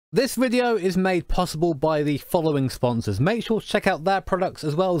This video is made possible by the following sponsors. Make sure to check out their products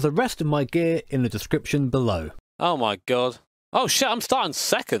as well as the rest of my gear in the description below. Oh my god. Oh shit, I'm starting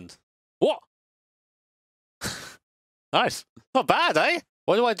second. What? Nice. Not bad, eh?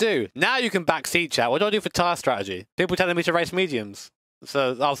 What do I do? Now you can backseat chat. What do I do for tyre strategy? People telling me to race mediums.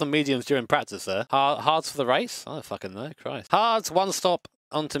 So I'll have some mediums during practice there. Hards for the race? I don't fucking know. Christ. Hards, one stop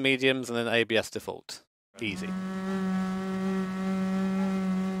onto mediums and then ABS default. Easy.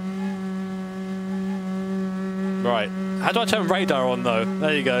 Right. How do I turn radar on though?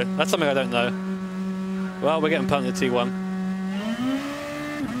 There you go. That's something I don't know. Well, we're getting punted to T1.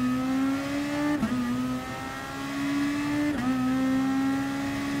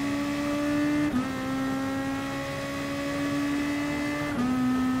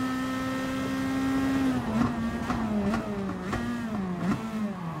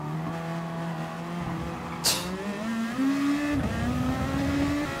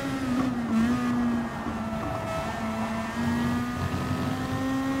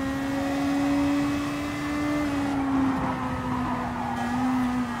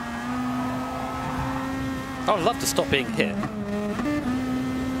 I would love to stop being hit.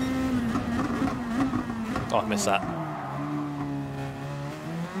 Oh, I missed that.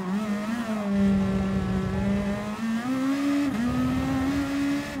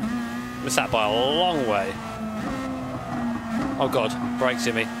 Missed that by a long way. Oh god, brakes,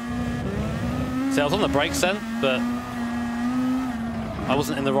 Jimmy. See, I was on the brakes then, but I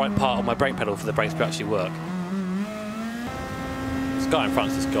wasn't in the right part of my brake pedal for the brakes to actually work. This guy in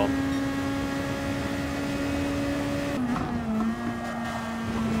front is just gone.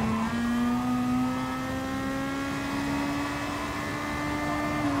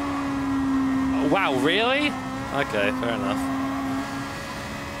 Wow, really? Okay, fair enough.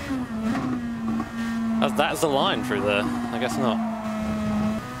 That's the line through there. I guess not.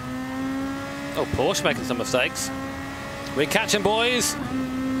 Oh, Porsche making some mistakes. We're catching, boys!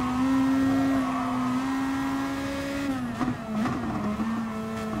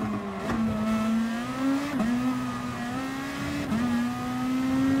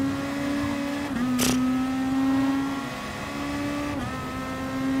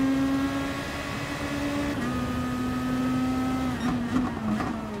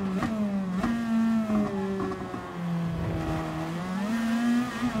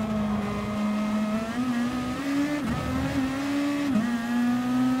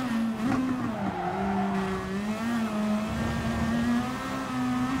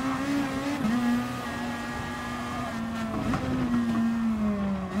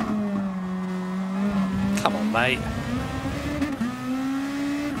 Come on, mate.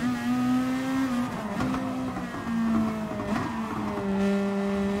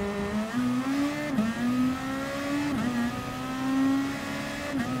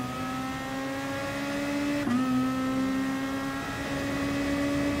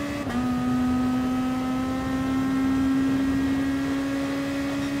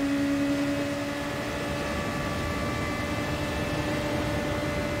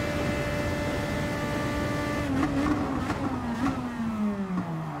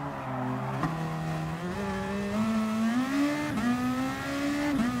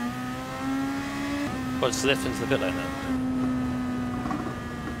 Well, just lift into the pit lane then.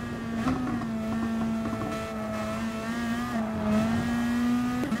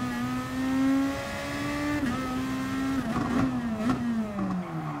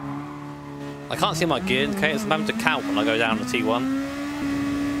 I can't see my gear indicators. I'm having to count when I go down to T1.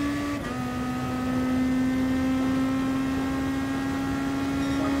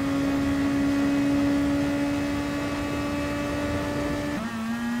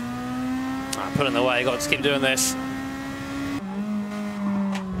 Pulling away, got to keep doing this.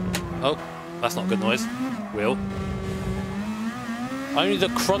 Oh, that's not good noise. Wheel. Only the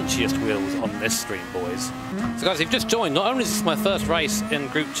crunchiest wheels on this stream, boys. So guys, if you've just joined, not only is this my first race in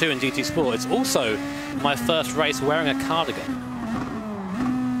Group 2 in GT Sport, it's also my first race wearing a cardigan.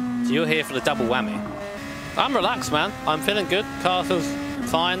 So you're here for the double whammy. I'm relaxed, man. I'm feeling good. Car feels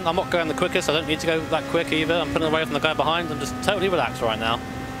fine. I'm not going the quickest. I don't need to go that quick either. I'm pulling away from the guy behind. I'm just totally relaxed right now.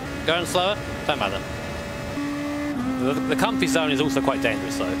 Going slower? Don't matter. The comfy zone is also quite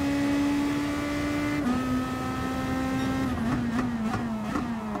dangerous though.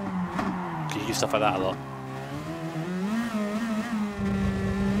 You do stuff like that a lot.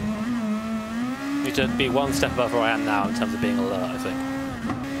 Need to be one step above where I am now in terms of being alert, I think.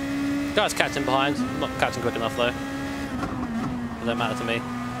 Guy's catching behind. I'm not catching quick enough though. It don't matter to me.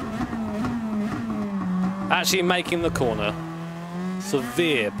 Actually making the corner.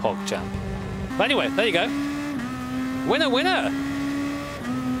 Severe pog champ. But anyway, there you go. Winner, winner!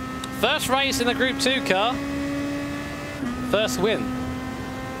 First race in the Group 2 car. First win.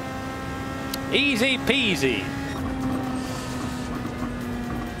 Easy peasy.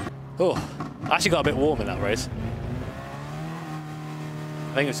 Oh, I actually got a bit warm in that race.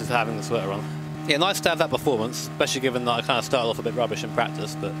 I think it's just having the sweater on. Yeah, nice to have that performance, especially given that I kind of started off a bit rubbish in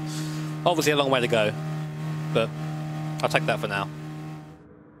practice, but obviously a long way to go. But I'll take that for now.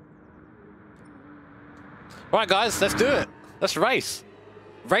 Right, guys, let's do it. Let's race.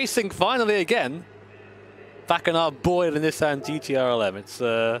 Racing finally again. Back in our boiling Nissan GT-R 11. It's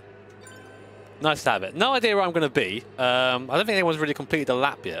nice to have it. No idea where I'm going to be. I don't think anyone's really completed a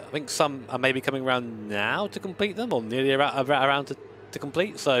lap yet. I think some are maybe coming around now to complete them, or nearly around to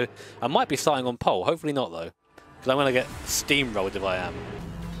complete. So I might be starting on pole. Hopefully not, though, because I'm going to get steamrolled if I am.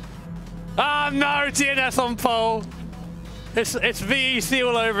 Ah, no, DNS on pole. It's VEC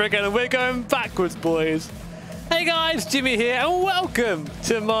all over again, and we're going backwards, boys. Hey guys, Jimmy here, and welcome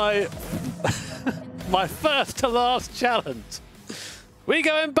to my my first to last challenge. We're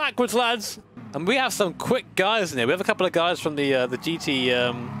going backwards, lads, and we have some quick guys in here. We have a couple of guys from the GT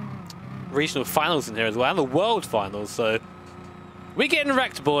regional finals in here as well, and the world finals. So we're getting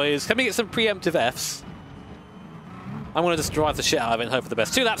wrecked, boys. Can we get some preemptive Fs? I'm going to just drive the shit out of it and hope for the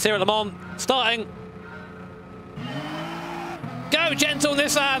best. 2 laps here at Le Mans, starting. Go, gentle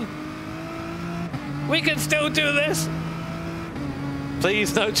Nissan. We can still do this.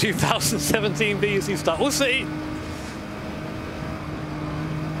 Please no 2017 VEC start. We'll see.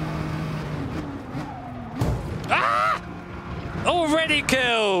 Ah! Already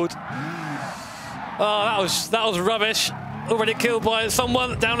killed. Oh, that was rubbish. Already killed by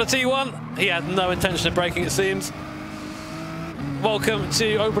someone down to T1. He had no intention of braking, it seems. Welcome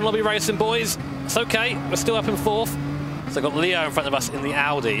to Open Lobby Racing, boys. It's okay. We're still up in 4th. So I've got Leo in front of us in the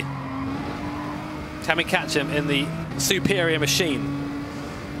Audi. Can we catch him in the superior machine?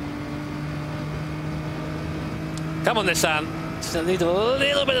 Come on, Nissan. Just need a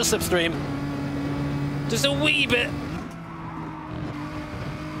little bit of slipstream. Just a wee bit.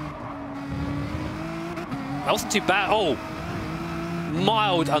 That wasn't too bad. Oh,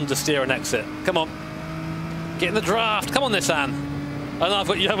 mild understeer and exit. Come on. Get in the draft. Come on, Nissan. I know I've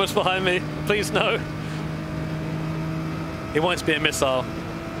got Yomas behind me. Please no. He wants to be a missile.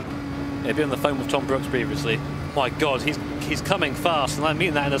 He'd been on the phone with Tom Brooks previously. My God, he's coming fast, and I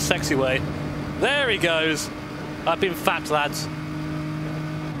mean that in a sexy way. There he goes. I've been fat, lads.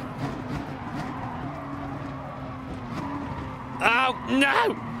 Oh,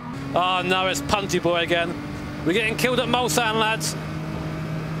 no! Oh, no, it's Punty Boy again. We're getting killed at Mulsanne, lads.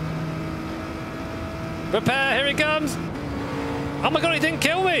 Prepare, here he comes. Oh my God, he didn't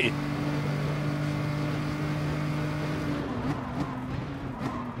kill me.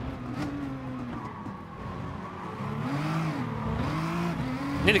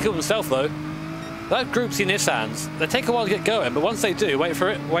 Nearly killed himself, though. Those Group C Nissans, they take a while to get going, but once they do, wait for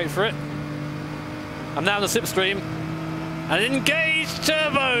it, wait for it. I'm now in the slipstream. And engage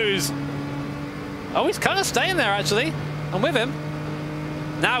turbos! Oh, he's kind of staying there, actually. I'm with him.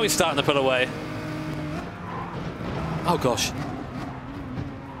 Now he's starting to pull away. Oh, gosh.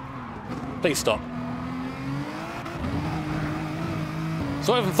 Please stop. It's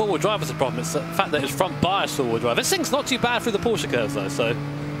not even four-wheel drive that's the problem. It's the fact that it's front bias four-wheel drive. This thing's not too bad through the Porsche curves, though, so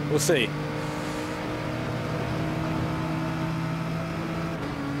we'll see.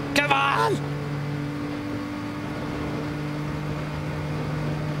 Come on!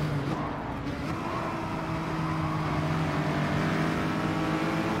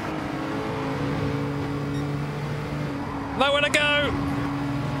 Nowhere to go!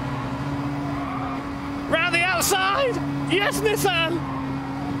 Round the outside! Yes, Nissan!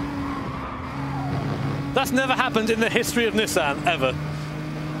 That's never happened in the history of Nissan, ever.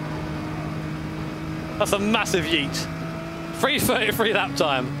 That's a massive yeet. 3:33 lap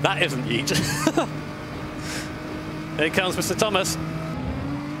time. That isn't yeet. Here comes Mr. Thomas.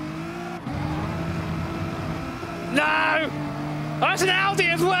 No! Oh, it's an Audi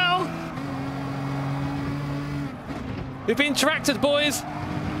as well! We've been tractored, boys.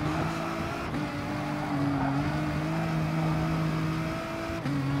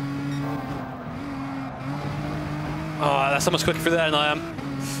 Oh, that's so much quicker through there than I am.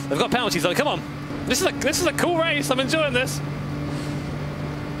 They've got penalties though. Come on, this is a cool race. I'm enjoying this.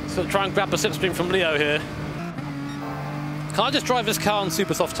 So try and grab a slipstream from Leo here. Can I just drive this car on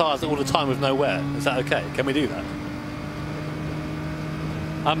super soft tyres all the time with no wear? Is that okay? Can we do that?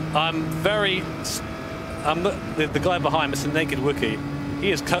 The guy behind, Mr. Naked Wookie. He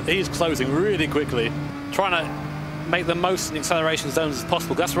is closing really quickly, trying to make the most in the acceleration zones as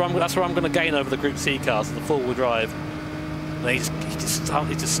possible. That's where I'm going to gain over the Group C cars, the four-wheel drive. And he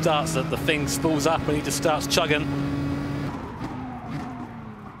he just starts, the thing spools up and he just starts chugging.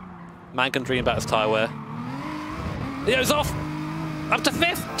 Man can dream about his tyre wear. He goes off! Up to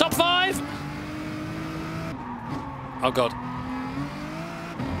 5th! Top 5! Oh god.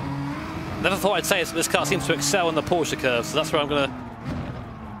 Never thought I'd say it, but this car seems to excel in the Porsche curves, so that's where I'm gonna...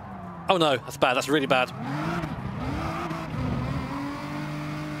 Oh no, that's bad, that's really bad.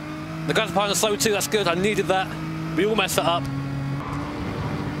 The guys behind are slow too, that's good, I needed that. We all messed it up.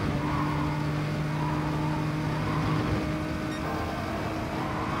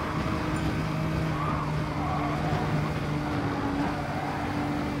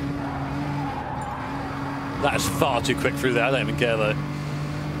 That is far too quick through there, I don't even care though.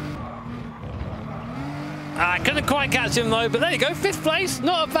 I couldn't quite catch him though, but there you go, 5th place,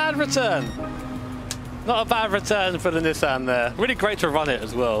 not a bad return. Not a bad return for the Nissan there. Really great to run it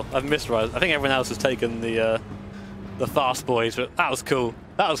as well. I've missed rides. I think everyone else has taken the fast boys, but that was cool.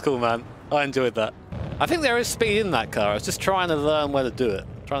 That was cool, man. I enjoyed that. I think there is speed in that car. I was just trying to learn where to do it.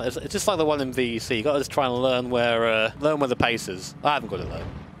 It's just like the one in VEC. You got to just try and learn where the pace is. I haven't got it though.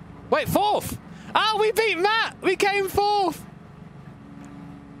 Wait, 4th! Ah, we beat Matt! We came 4th!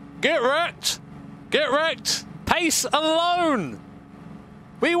 Get wrecked! Get wrecked! Pace alone!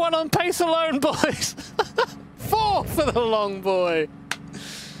 We won on pace alone, boys! 4th for the long boy!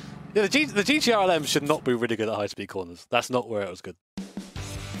 Yeah, the GTRLM should not be really good at high-speed corners. That's not where it was good.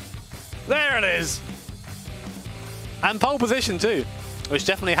 There it is! And pole position too, which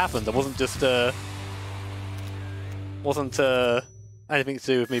definitely happened. It wasn't just anything to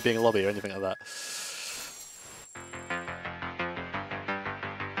do with me being a lobby or anything like that.